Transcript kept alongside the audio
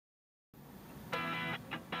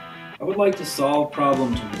I would like to solve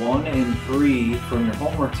problems 1 and 3 from your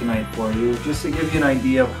homework tonight for you, just to give you an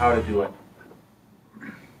idea of how to do it.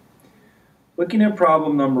 Looking at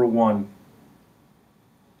problem number 1,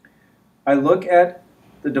 I look at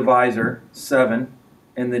the divisor, 7,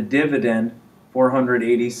 and the dividend,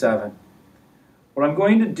 487. What I'm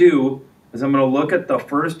going to do is I'm going to look at the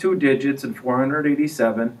first two digits in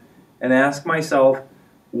 487 and ask myself,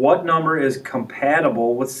 what number is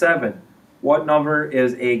compatible with 7? What number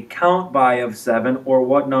is a count by of 7, or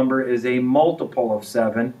what number is a multiple of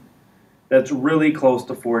 7 that's really close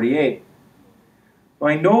to 48? So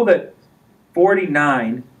I know that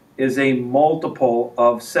 49 is a multiple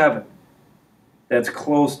of 7 that's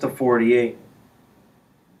close to 48.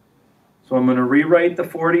 So I'm going to rewrite the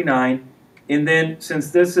 49, and then since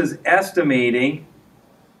this is estimating,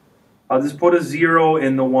 I'll just put a 0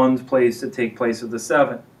 in the 1's place to take place of the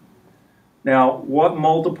 7. Now, what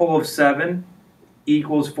multiple of 7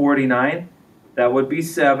 equals 49? That would be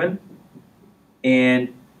 7. And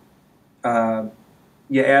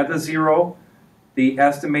you add the 0. The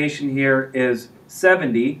estimation here is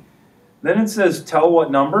 70. Then it says, tell what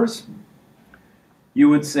numbers? You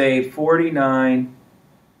would say 49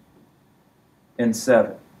 and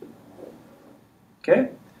 7. Okay?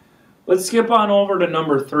 Let's skip on over to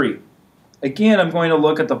number 3. Again, I'm going to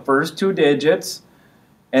look at the first two digits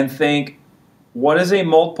and think, what is a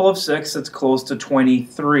multiple of 6 that's close to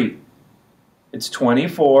 23? It's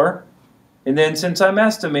 24. And then since I'm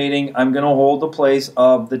estimating, I'm going to hold the place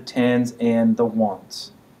of the 10s and the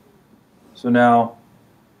 1s. So now,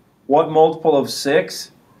 what multiple of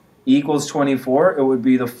 6 equals 24? It would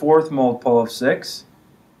be the fourth multiple of 6.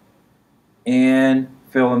 And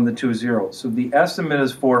fill in the two zeros. So the estimate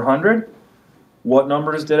is 400. What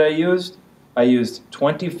numbers did I use? I used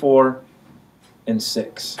 24 and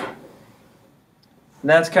 6. And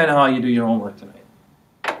that's kind of how you do your homework tonight.